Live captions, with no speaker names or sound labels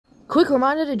Quick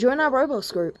reminder to join our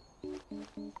Roblox group.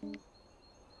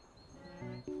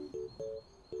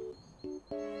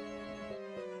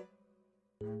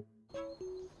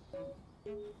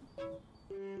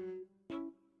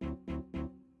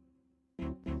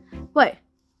 Wait,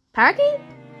 Parakeet?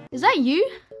 Is that you?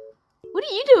 What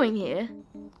are you doing here?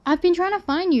 I've been trying to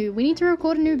find you. We need to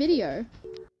record a new video.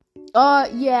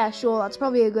 Yeah, sure, that's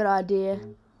probably a good idea.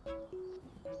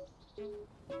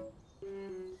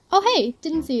 Oh hey,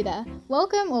 didn't see you there.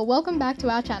 Welcome back to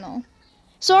our channel.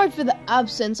 Sorry for the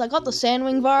absence, I got the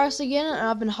sandwing virus again and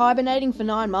I've been hibernating for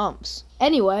 9 months.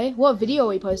 Anyway, what video are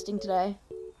we posting today?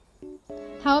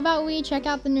 How about we check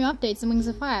out the new updates in Wings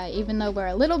of Fire, even though we're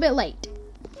a little bit late.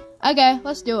 Okay,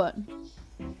 let's do it.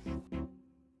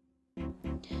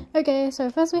 Okay, so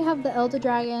first we have the Elder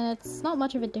Dragon. It's not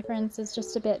much of a difference, it's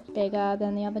just a bit bigger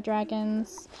than the other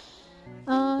dragons.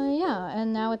 Yeah,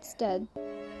 and now it's dead.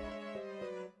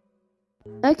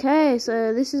 Okay,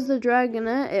 so this is the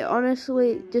dragonette. It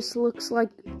honestly just looks like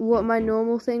what my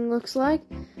normal thing looks like.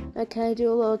 Okay,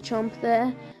 do a little chomp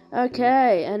there.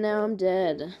 Okay, and now I'm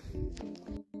dead.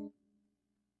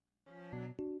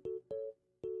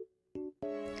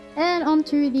 And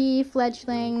onto the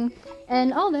fledgling.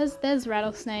 And oh, there's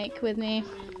Rattlesnake with me.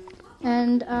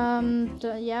 And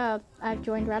yeah, I've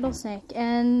joined Rattlesnake.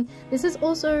 And this is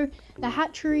also the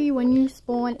hatchery. When you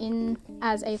spawn in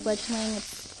as a fledgling,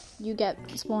 you get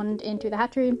spawned into the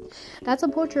hatchery. That's a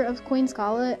portrait of Queen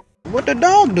Scarlet. What the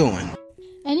dog doing?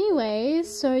 Anyways,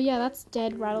 so yeah, that's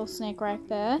dead Rattlesnake right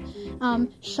there.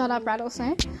 Shut up,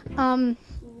 Rattlesnake.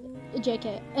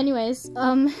 JK. Anyways,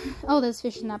 oh, there's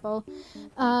Fish and Apple.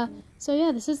 So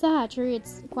yeah, this is the hatchery.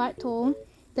 It's quite tall.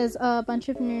 There's a bunch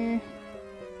of new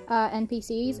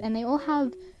NPCs, and they all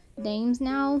have names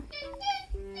now.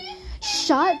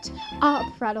 Shut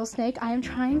up, Rattlesnake. I am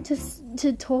trying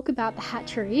to talk about the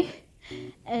hatchery.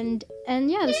 And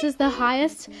yeah, this is the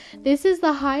highest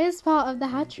part of the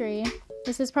hatchery.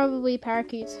 This is probably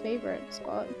Parakeet's favorite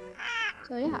spot.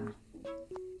 So yeah.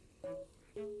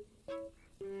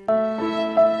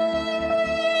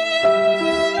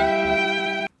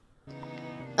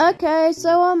 Okay,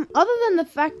 so other than the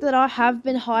fact that I have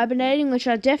been hibernating, which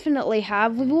I definitely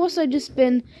have, we've also just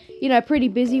been, you know, pretty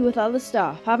busy with other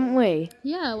stuff, haven't we?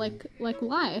 Yeah, like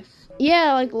life.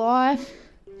 Yeah, like life.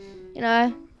 You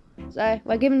know. So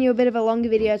we're giving you a bit of a longer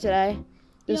video today,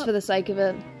 just for the sake of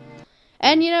it.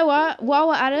 And you know what? While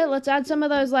we're at it, let's add some of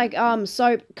those like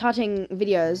soap cutting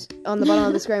videos on the bottom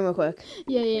of the screen real quick.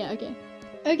 Yeah, okay.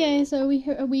 Okay, so we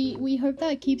hope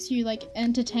that keeps you like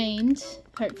entertained.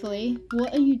 Hopefully.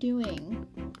 What are you doing?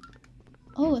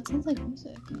 Oh, it sounds like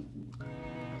music.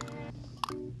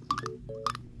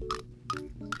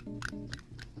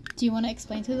 Do you want to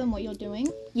explain to them what you're doing?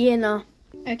 Yeah, no.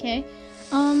 Okay.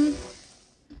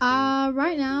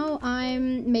 Right now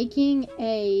I'm making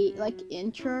a like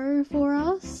intro for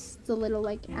us. It's a little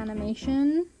like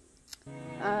animation.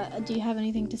 Do you have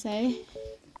anything to say?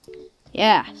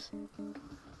 Yes.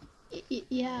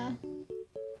 Yeah.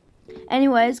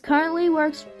 Anyways, currently we're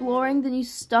exploring the new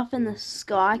stuff in the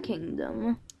Sky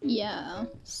Kingdom. Yeah,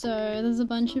 so there's a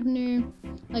bunch of new,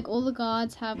 like all the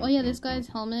guards have, oh yeah, this guy's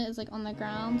helmet is like on the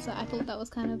ground, so I thought that was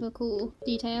kind of a cool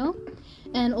detail.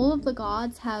 And all of the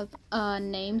guards have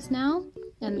names now,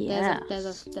 and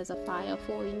there's a fire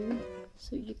for you,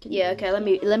 so you can. Yeah, okay, let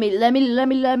me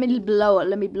blow it.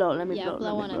 Let me blow it. Yeah,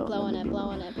 blow on it.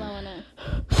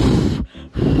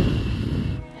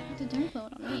 Don't blow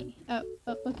it on me. Oh,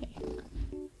 okay.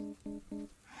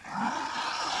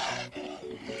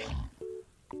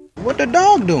 What the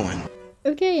dog doing?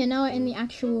 Okay, and now we're in the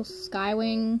actual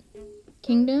Skywing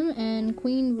Kingdom, and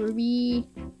Queen Ruby...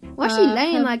 Why is she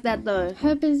laying like that, though?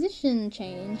 Her position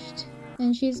changed,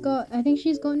 and I think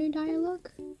she's got new dialogue.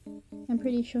 I'm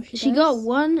pretty sure she does. She got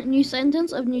one new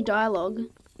sentence of new dialogue.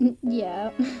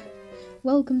 Yeah.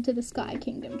 Welcome to the Sky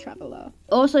Kingdom, traveler.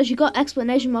 Also, she got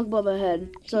exclamation mark above her head,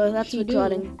 so that's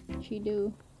exciting. She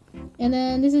do. And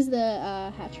then this is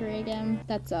the hatchery again.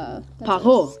 That's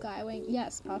parkour. Skywing.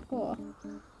 Yes, parkour.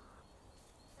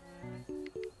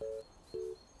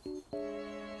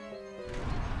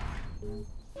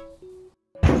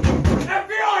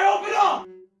 FBI, open up!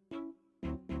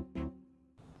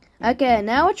 Okay,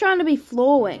 now we're trying to be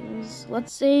floor wings.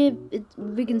 Let's see if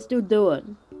we can still do it.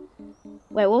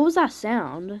 Wait, what was that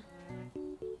sound?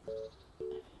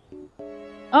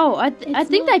 Oh, I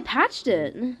think they patched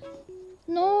it.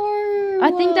 No.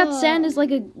 I think that sound is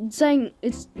like saying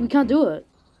we can't do it.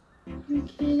 You're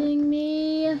kidding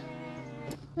me.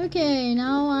 Okay,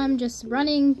 now I'm just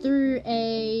running through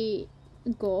a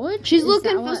gorge. She's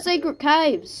looking for secret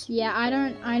caves. Yeah,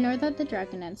 I know that the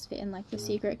dragonets fit in like the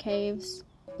secret caves.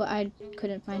 but I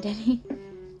couldn't find any.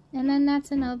 And then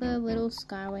that's another little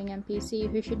Skywing NPC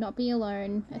who should not be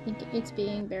alone. I think it's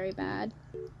being very bad.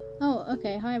 Oh,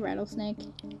 okay. Hi, Rattlesnake.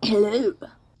 Hello.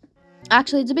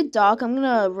 Actually, it's a bit dark. I'm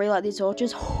gonna relight these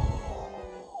torches.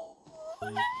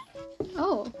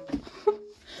 Oh.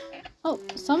 Oh,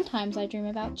 sometimes I dream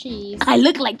about cheese. I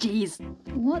look like cheese.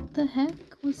 What the heck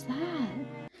was that?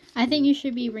 I think you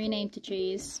should be renamed to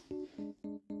Cheese.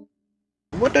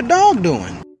 What the dog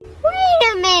doing?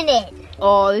 Wait a minute!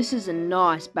 Oh, this is a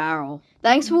nice barrel.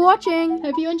 Thanks for watching.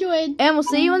 Hope you enjoyed. And we'll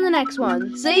see you in the next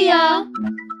one. See ya!